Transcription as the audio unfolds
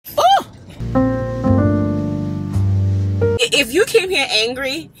If you came here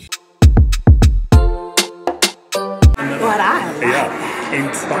angry, but I like that.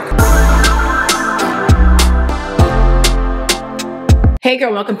 In stock. Hey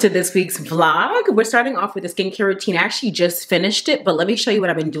girl, welcome to this week's vlog. We're starting off with a skincare routine. I actually just finished it, but let me show you what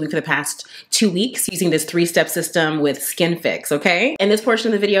I've been doing for the past 2 weeks using this 3-step system with Skin Fix, okay? And this portion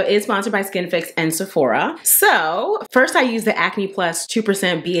of the video is sponsored by Skin Fix and Sephora. So first I use the Acne Plus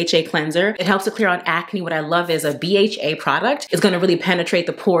 2% BHA cleanser. It helps to clear out acne. What I love is a BHA product is gonna really penetrate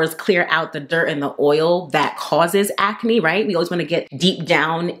the pores, clear out the dirt and the oil that causes acne, right? We always wanna get deep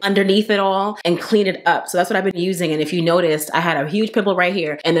down underneath it all and clean it up. So that's what I've been using. And if you noticed, I had a huge pimple right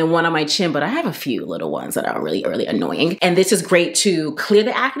here and then one on my chin, but I have a few little ones that are really annoying. And this is great to clear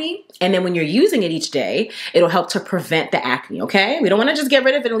the acne. And then when you're using it each day, it'll help to prevent the acne, okay? We don't wanna just get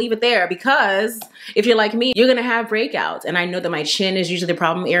rid of it and leave it there, because if you're like me, you're gonna have breakouts. And I know that my chin is usually the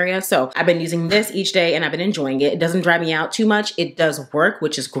problem area. So I've been using this each day and I've been enjoying it. It doesn't dry me out too much. It does work,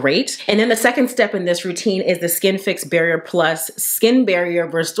 which is great. And then the second step in this routine is the Skin Fix Barrier Plus Skin Barrier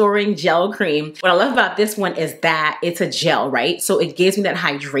Restoring Gel Cream. What I love about this one is that it's a gel, right? So it gives me that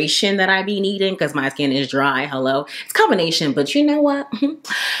hydration that I be needing because my skin is dry. Hello. It's a combination, but you know what?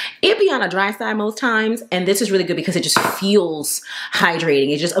 It be on a dry side most times. And this is really good because it just feels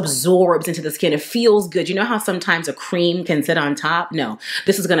hydrating. It just absorbs into the skin. It feels good. You know how sometimes a cream can sit on top? No,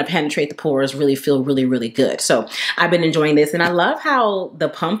 this is going to penetrate the pores, really feel really good. So I've been enjoying this and I love how the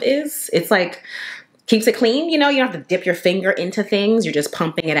pump is. It's like, keeps it clean. You know, you don't have to dip your finger into things. You're just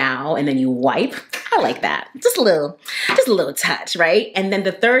pumping it out and then you wipe. I like that. Just a little touch, right? And then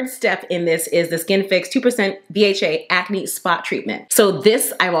the third step in this is the Skin Fix 2% BHA Acne Spot Treatment. So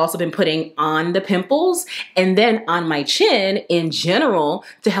this I've also been putting on the pimples and then on my chin in general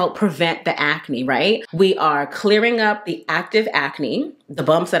to help prevent the acne, right? We are clearing up the active acne, the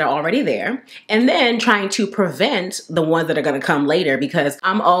bumps that are already there, and then trying to prevent the ones that are gonna come later, because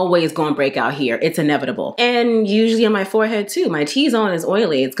I'm always gonna break out here. It's inevitable. And usually on my forehead too. My T-zone is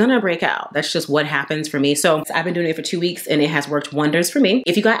oily. It's gonna break out. That's just what happens for me. So I've been doing it for 2 weeks and it has worked wonders for me.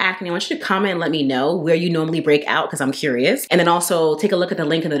 If you got acne, I want you to comment and let me know where you normally break out, because I'm curious. And then also take a look at the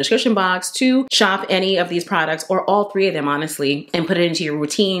link in the description box to shop any of these products, or all 3 of them honestly, and put it into your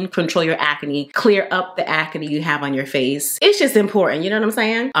routine, control your acne, clear up the acne you have on your face. It's just important, you know what I'm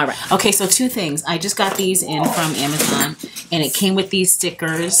saying? All right. Okay, so 2 things. I just got these in from Amazon and it came with these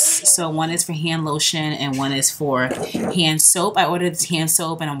stickers. So one is for hand lotion and one is for hand soap. I ordered this hand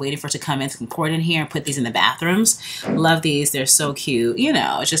soap and I'm waiting for it to come in to pour it in here and put these in the bathrooms. Love these. They're so cute. You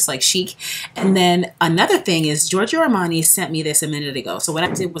know, it's just like chic. And then another thing is Giorgio Armani sent me this a minute ago. So what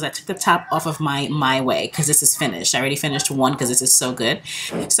I did was I took the top off of my way, because this is finished. I already finished one because this is so good.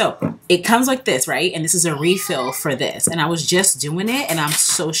 So it comes like this, right? And this is a refill for this. And I was just doing it and I'm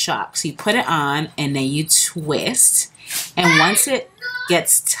so shocked. So you put it on and then you twist. And once it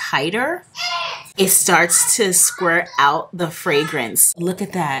gets tighter, it starts to squirt out the fragrance. Look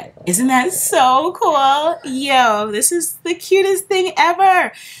at that. Isn't that so cool? Yo, this is the cutest thing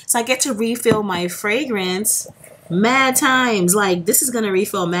ever. So I get to refill my fragrance mad times. Like, this is gonna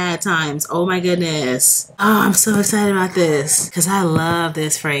refill mad times. Oh my goodness. Oh, I'm so excited about this because I love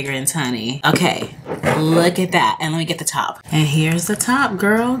this fragrance, honey. Okay, look at that. And let me get the top. And here's the top,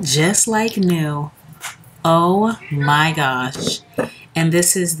 girl, just like new. Oh my gosh. And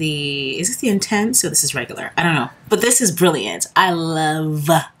this is this the intense or this is regular? I don't know. But this is brilliant. I love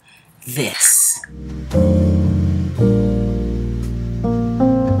this.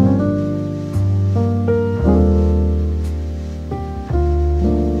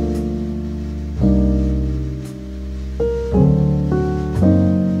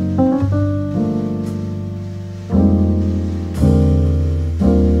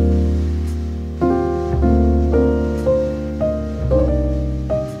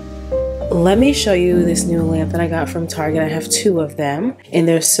 Let me show you this new lamp that I got from Target. I have 2 of them and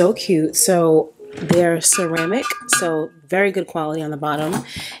they're so cute. So they're ceramic, so very good quality on the bottom,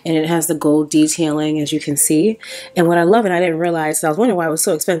 and it has the gold detailing, as you can see. And what I love, and I didn't realize, I was wondering why it was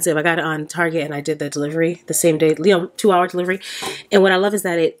so expensive. I got it on Target and I did the delivery the same day, you know, 2-hour delivery. And what I love is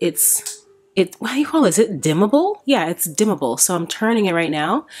that it's what do you call it? Is it dimmable? Yeah, it's dimmable. So I'm turning it right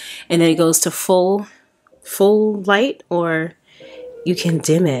now and then it goes to full light, or you can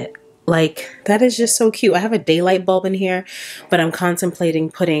dim it. Like, that is just so cute. I have a daylight bulb in here, but I'm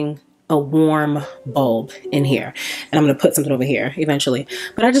contemplating putting a warm bulb in here. And I'm going to put something over here eventually.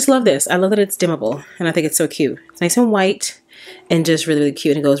 But I just love this. I love that it's dimmable. And I think it's so cute. It's nice and white and just really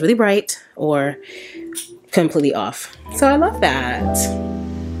cute. And it goes really bright or completely off. So I love that.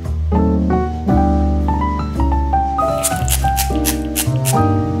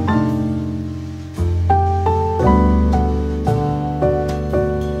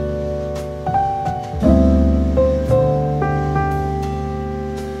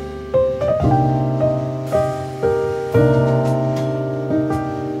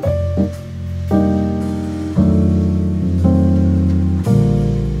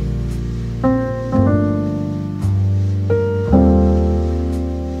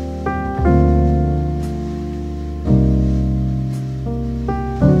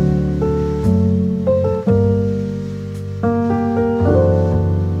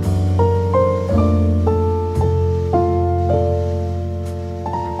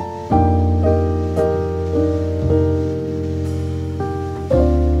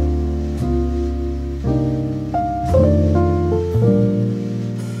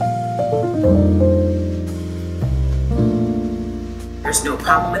 there's no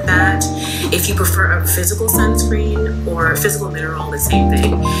problem with that. If you prefer a physical sunscreen or physical mineral, the same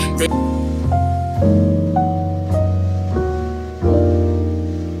thing.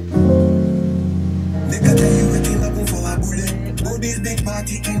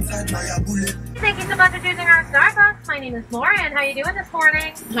 Thank you so much for choosing our Starbucks. My name is Lauren. How are you doing this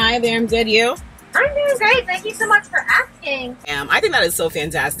morning? Hi there, I'm good. You? I'm doing great. Thank you so much for asking. I think that is so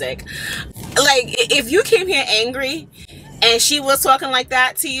fantastic. Like, if you came here angry and she was talking like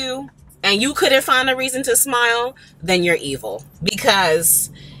that to you and you couldn't find a reason to smile, then you're evil, because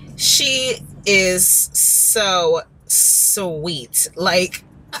she is so sweet. Like,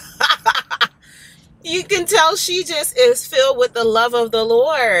 you can tell she just is filled with the love of the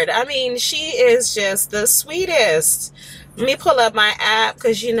Lord. I mean, she is just the sweetest. Let me pull up my app,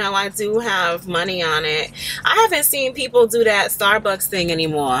 because you know I do have money on it. I haven't seen people do that Starbucks thing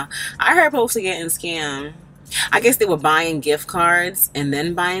anymore. I heard folks are getting scammed. I guess they were buying gift cards and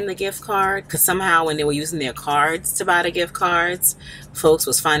then buying the gift card, because somehow when they were using their cards to buy the gift cards, folks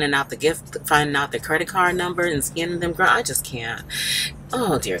was finding out the credit card number and scanning them. Girl, I just can't.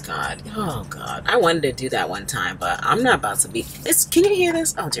 Oh dear God. Oh God. I wanted to do that one time, but I'm not about to be. Can you hear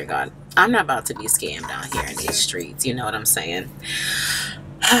this? Oh dear God. I'm not about to be scammed out here in these streets. You know what I'm saying?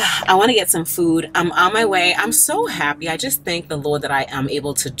 I want to get some food. I'm on my way. I'm so happy. I just thank the Lord that I am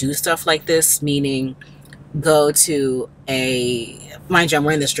able to do stuff like this, meaning go to a, mind you, I'm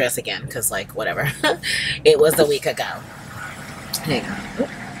wearing this dress again because, like, whatever. It was a week ago. Hang on.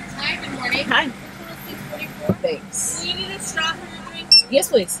 Hi, good morning. Hi. 644. Thanks. Do you need a straw for your drink? Yes,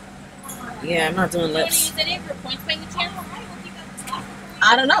 please. Yeah, I'm not doing Do you want to lips. use any of your points by any chance?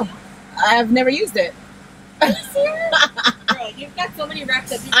 I don't know. I've never used it. Are you serious? Girl, you've got so many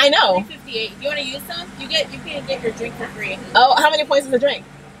racks up. I know. 358. If you want to use some, you can get your drink for free. Oh, how many points is the drink?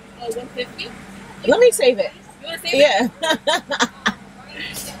 Oh, 150. Let me save it. You want to save it? Yeah.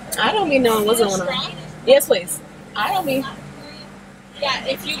 I don't be knowing what's going on. Yes, please. I don't be. Yeah,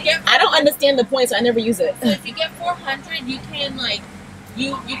 if you get. I don't understand the points. So I never use it. So if you get 400, you can like,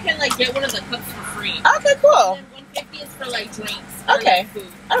 you can like get one of the cups for free. Okay, cool. And then 150 is for like drinks. Or, Okay. like, food.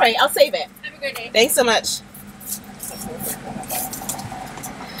 All right, I'll save it. Have a great day. Thanks so much.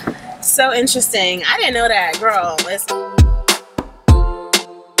 So interesting. I didn't know that, girl. Listen.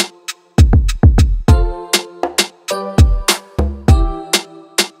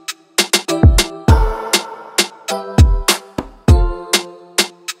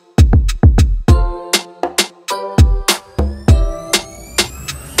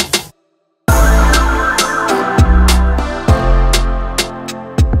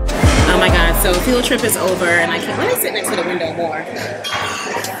 So field trip is over, and let me sit next to the window more.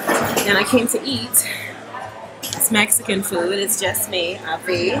 And I came to eat. It's Mexican food. It's just me,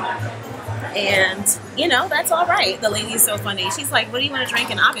 Avi. And, you know, that's all right. The lady's so funny. She's like, what do you want to drink?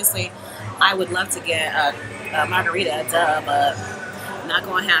 And obviously, I would love to get a margarita, duh, but not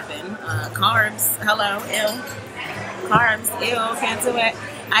going to happen. Carbs, hello, ew. Carbs, ew, can't do it.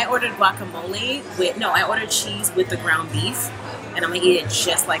 I ordered guacamole I ordered cheese with the ground beef. And I'm gonna eat it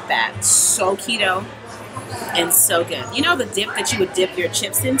just like that. So keto and so good. You know the dip that you would dip your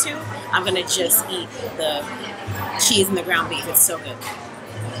chips into? I'm gonna just eat the cheese and the ground beef. It's so good.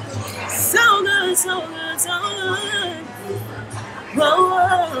 So good, so good, so good. Whoa,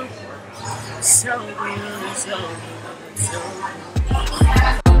 whoa. So good, so good, so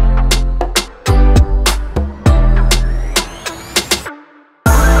good.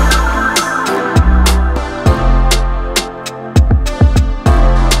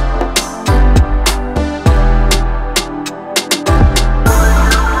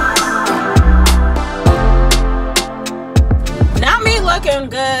 Looking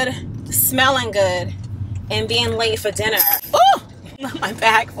good, smelling good, and being late for dinner. Oh, my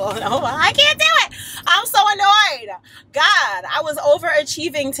back falling over. I can't do it. I'm so annoyed. God, I was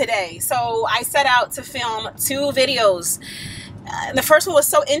overachieving today. So I set out to film 2 videos. The first one was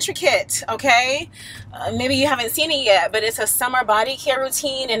so intricate, okay? Maybe you haven't seen it yet, but it's a summer body care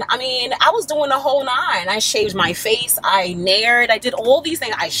routine. And I mean, I was doing the whole 9. I shaved my face, I naired, I did all these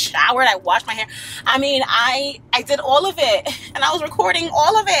things. I showered, I washed my hair. I mean, I did all of it, and I was recording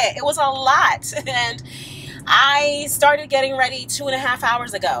all of it. It was a lot. And I started getting ready 2.5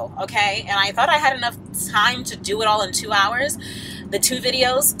 hours ago, okay? And I thought I had enough time to do it all in 2 hours. The 2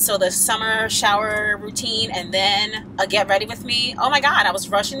 videos, so the summer shower routine and then a get ready with me. Oh my God, I was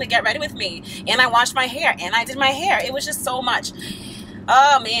rushing to get ready with me. And I washed my hair and I did my hair. It was just so much.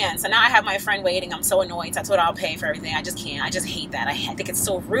 Oh man, so now I have my friend waiting. I'm so annoyed. So I told her I'll pay for everything. I just can't. I just hate that. I think it's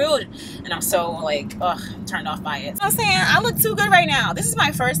so rude. And I'm so like, ugh, turned off by it. So I'm saying, I look too good right now. This is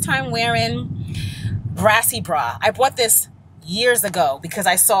my first time wearing brassy bra. I bought this years ago because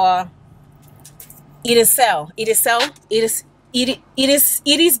I saw Edith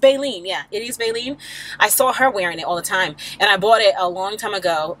Baleen. Yeah, Edith Baleen. I saw her wearing it all the time. And I bought it a long time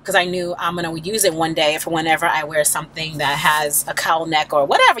ago because I knew I'm going to use it one day for whenever I wear something that has a cowl neck or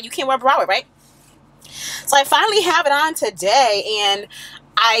whatever. You can't wear a bra with, right? So I finally have it on today, and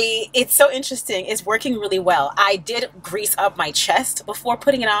it's so interesting. It's working really well. I did grease up my chest before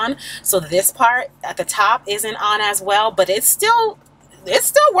putting it on, so this part at the top isn't on as well, but it's still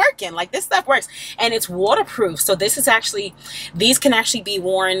working. Like, this stuff works, and it's waterproof. So this is actually, these can actually be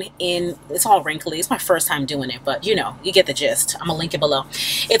worn in, it's all wrinkly. It's my first time doing it, but you know, you get the gist. I'm gonna link it below.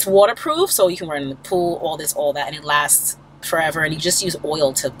 It's waterproof, so you can wear it in the pool, all that, and it lasts forever, and you just use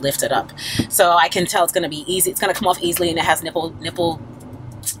oil to lift it up. So I can tell it's gonna be easy. It's gonna come off easily, and it has nipple,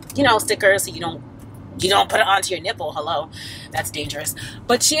 you know, stickers, so you don't put it onto your nipple. Hello, that's dangerous.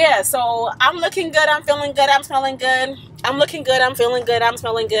 But yeah, so I'm looking good, I'm feeling good, I'm smelling good. I'm looking good, I'm feeling good, I'm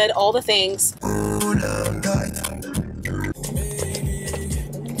smelling good, all the things.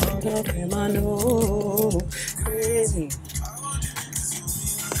 Crazy.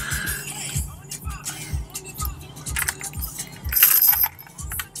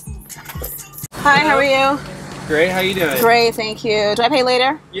 Hi, how are you? Great, how you doing? Great, thank you. Do I pay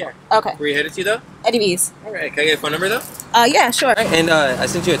later? Yeah. Okay. Where you headed to, though? Eddie V's. Alright, can I get a phone number, though? Yeah, sure. And I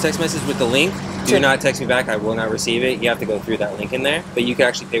sent you a text message with the link. Do not text me back, I will not receive it. You have to go through that link in there. But you can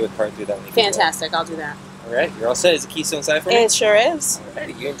actually pay with card through that link. Fantastic, I'll do that. Alright, you're all set. Is the key still inside for me? It sure is.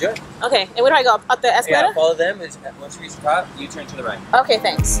 Alright, you enjoy. Okay, and where do I go? Up the escalator? Yeah, follow them. Once you reach the top, you turn to the right. Okay,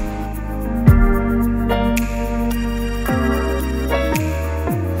 thanks.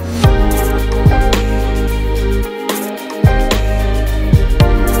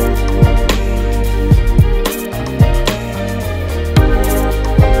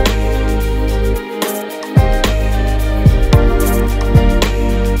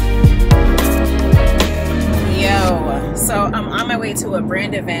 To a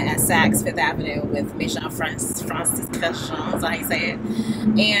brand event at Saks Fifth Avenue with Francis Cresson, is how you say it.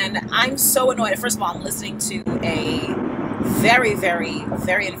 And I'm so annoyed. First of all, I'm listening to a very, very,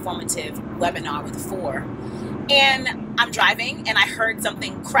 very informative webinar with 4. And I'm driving and I heard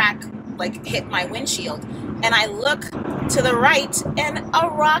something crack, like hit my windshield. And I look to the right and a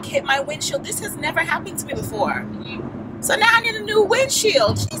rock hit my windshield. This has never happened to me before. So now I need a new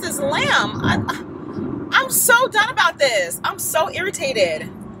windshield. Jesus lamb. I'm so done about this. I'm so irritated.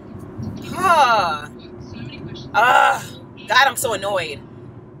 God, I'm so annoyed.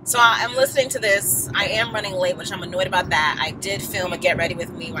 So I'm listening to this. I am running late, which I'm annoyed about that. I did film a Get Ready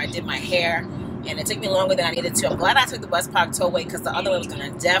With Me where I did my hair, and it took me longer than I needed to. I'm glad I took the West Park Tollway because the other way was going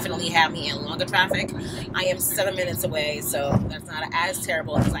to definitely have me in longer traffic. I am 7 minutes away, so that's not as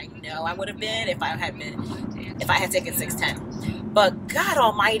terrible as I know I would have been if I had taken 610. But God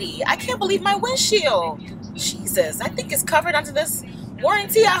almighty, I can't believe my windshield. Jesus, I think it's covered under this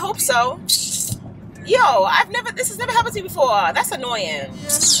warranty. I hope so. Yo, this has never happened to me before. That's annoying.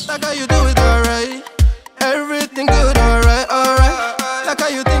 Like how you do it, alright. Everything good, alright, alright. Like how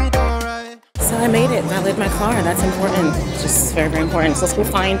you think, alright. So I made it. I lit my car. That's important. It's just very, very important. So let's go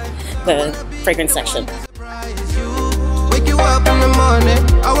find the fragrance section. Wake you up in the morning.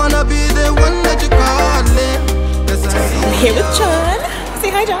 I wanna be the one that you calling. I'm here with John. Say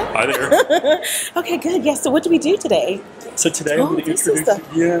hi, John. Hi there. Okay, good. Yes. So what do we do today? So today I'm going to introduce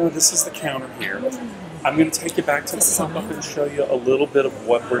you. This is the counter here. I'm going to take you back to the pop-up and show you a little bit of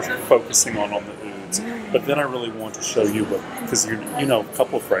what we're focusing on the ouds. But then I really want to show you what, because you know a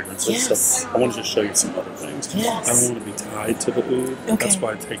couple of fragrances. Yes. So I want to just show you some other things. Yes. I don't want to be tied to the oud. Okay. That's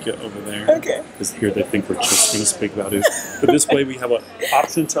why I take you over there. Okay. Because here they think we're just going to speak about oud. But this way we have an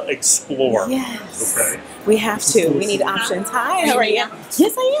option to explore. Yes. Okay. We have to. We need options. Hi, how are you?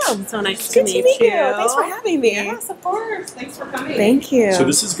 Yes, I am. So nice Good to meet you. Thanks for having me. Yes, of course. Thanks for coming. Thank you. So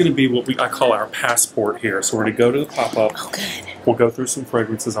this is going to be what I call our passport here. So we're going to go to the pop-up. Oh, good. We'll go through some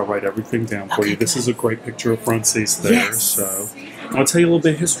fragrances. I'll write everything down for you. This is a great picture of Francis there. Yes. So I'll tell you a little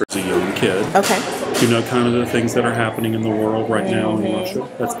bit of history. As a young kid, Okay. you know kind of the things that are happening in the world right now in Russia.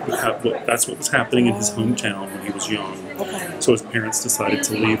 That's what was happening in his hometown when he was young. Okay. So his parents decided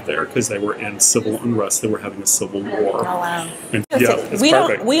to leave there because they were in civil unrest. They were having a civil war. Oh, wow. And yeah, it's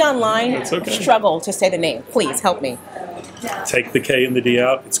perfect. We online It's okay. struggle to say the name. Please help me. Take the K and the D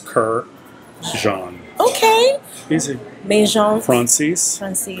out. It's Jean. Okay. Easy. Jean. Francis.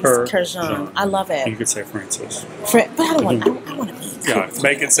 Jean. I love it. You could say Francis. But I don't want. I want to be. Yeah,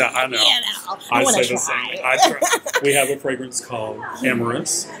 make it sound. I know. You know, I want say to the same. try. We have a fragrance called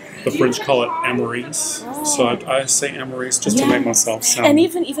Amorous. The French call it amoureuse. So I say amoureuse just to make myself sound. And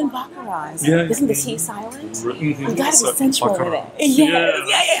even baccarat. Yeah. Isn't the T silent? Mm-hmm. You gotta be sensual with it. Yeah.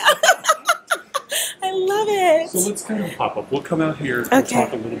 Yeah. I love it. So let's kind of pop up. We'll come out here and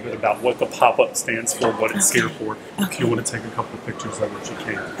talk a little bit about what the pop-up stands for, what it's here for. If you want to take a couple of pictures of it, you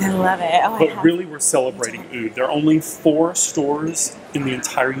can. I love it. Oh, but really, we're celebrating oud. There are only 4 stores in the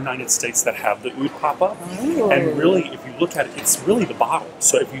entire United States that have the oud pop-up. And really, if you look at it, it's really the bottle.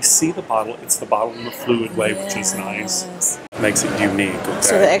 So if you see the bottle, it's the bottle in the fluid way, which is nice. Makes it unique. Okay?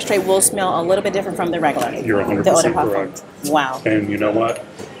 So the extrait will smell a little bit different from the regular. You're 100% correct. Wow. And you know what?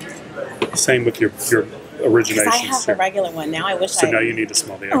 Same with your originations. I have the regular one now. I wish So now you need to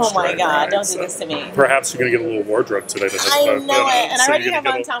smell the extra. Oh my God! Right? Don't do this to me. Perhaps you're going to get a little wardrobe today. I know it, and I already have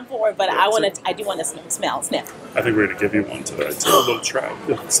on Tom Ford, but I do want to smell, sniff. I think we're going to give you one today. Too. A little try.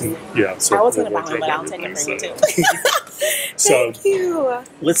 Yeah. So I was going to buy one, but I'll take it for you too. So thank you.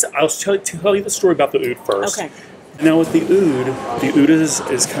 I'll tell you the story about the oud first. Okay. Now with the oud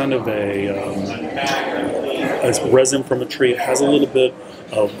is kind of a resin from a tree. It has a little bit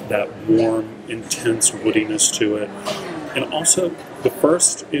of that warm, intense woodiness to it. And also, the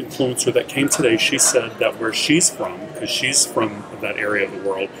first influencer that came today, she said that where she's from, because she's from that area of the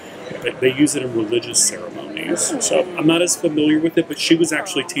world, they use it in religious ceremonies. So I'm not as familiar with it, but she was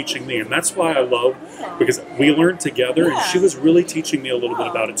actually teaching me, and that's why I love, because we learned together, and she was really teaching me a little bit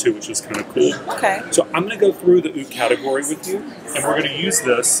about it too, which was kind of cool. Okay. So I'm going to go through the oud category with you, and we're going to use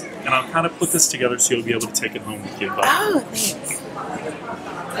this, and I'll kind of put this together so you'll be able to take it home with you. Oh, thanks.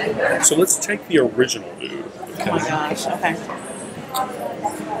 So let's take the original oud. Okay? Oh my gosh, okay.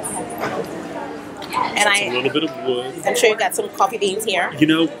 And a little bit of wood. I'm sure you've got some coffee beans here. You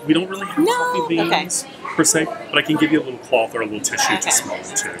know, we don't really have coffee beans per se, but I can give you a little cloth or a little tissue to smell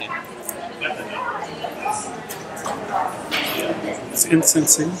it too. It's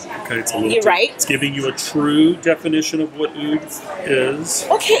incensing. Okay, it's a little. You're right. It's giving you a true definition of what oud is.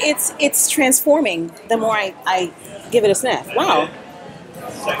 Okay, it's transforming the more I give it a sniff. Wow.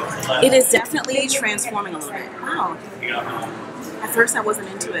 It is definitely transforming a little bit. Wow. At first, I wasn't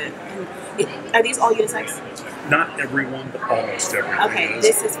into it. Are these all unisex? Not everyone, but almost everyone. Okay,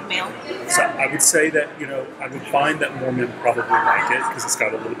 this is male. So I would say that, I would find that more men probably like it because it's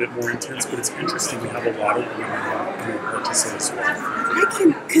got a little bit more intense, but it's interesting. We have a lot of women who purchase it as well.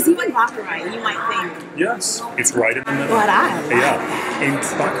 Because even baccarat, you might think. Yes, it's right in the middle. But I like and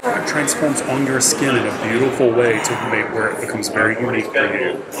baccarat transforms on your skin in a beautiful way to make where it becomes very unique for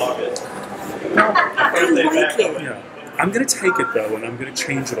you. I like it. Yeah. I'm going to take it though, and I'm going to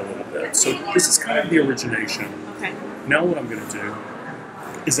change it a little bit. So this is kind of the origination. Okay. Now what I'm going to do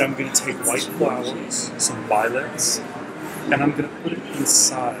is I'm going to take white flowers, some violets, and I'm going to put it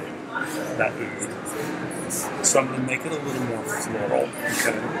inside that oud. So I'm going to make it a little more floral.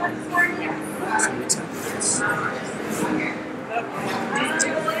 Okay. So let's have this.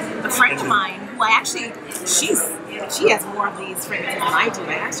 A friend of mine, who she has more of these fragrances than I do.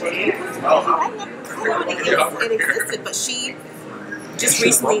 I actually, I know it existed, but she just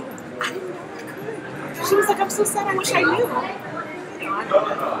recently, I didn't know it could. She was like, I'm so sad, I wish I knew.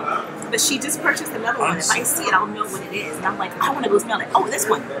 But she just purchased another one. If I see it, I'll know what it is. And I'm like, I want to go smell it. Oh, this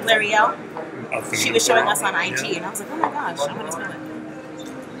one, L'Oreal. She was showing us on IG, and I was like, oh my gosh, I want to smell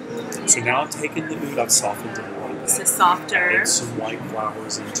it. So now I'm taking the oud, I've softened it a little bit. This is softer. Add some white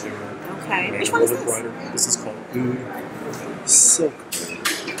flowers into it. Okay. Which one is this? Brighter. This is called oud silk.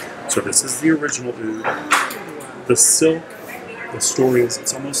 So this is the original oud. The silk, the story is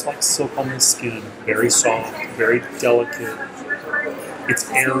it's almost like silk on the skin. Very soft, very delicate. It's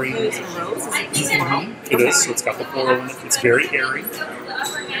airy. It is, so it's got the floral in it. It's very airy.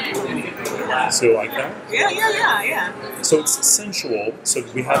 So you like that? Yeah. So it's sensual. So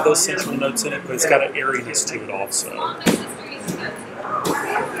we have those sensual notes in it, but it's got an airiness to it also.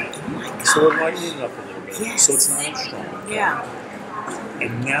 So we're lightening it up a little bit. Yes. So it's not as strong. Yeah.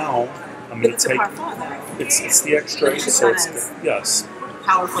 And now I'm going to take it's the extract. So it's yes.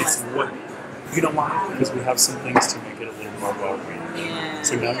 Powerful. It's what you know why? Because we have some things to make it a little more welcoming. Yeah.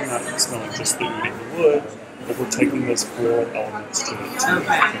 So now you're not smelling just the oud and the wood, but we're taking those floral elements to it too,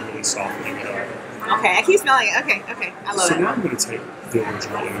 and really softening it up. Okay, I keep smelling it. Okay, I love it. So now I'm going to take the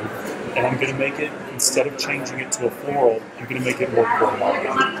original oud, and I'm going to make it, instead of changing it to a floral, I'm going to make it more gourmand.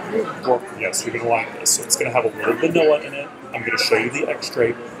 Yes, you're going to like this. So it's going to have a little vanilla in it. I'm going to show you the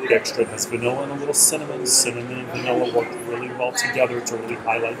extract. The extract has vanilla and a little cinnamon. Cinnamon and vanilla work really well together to really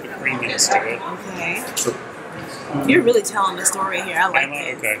highlight the creaminess to it. Okay. So, you're really telling the story here. I like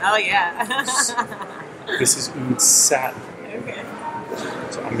it. Okay. Oh, yeah. This is oud satin. Okay.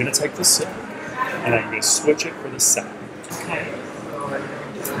 So I'm going to take the silk, and I'm going to switch it for the satin. Okay.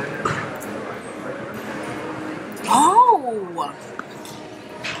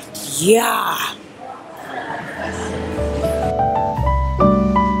 Yeah.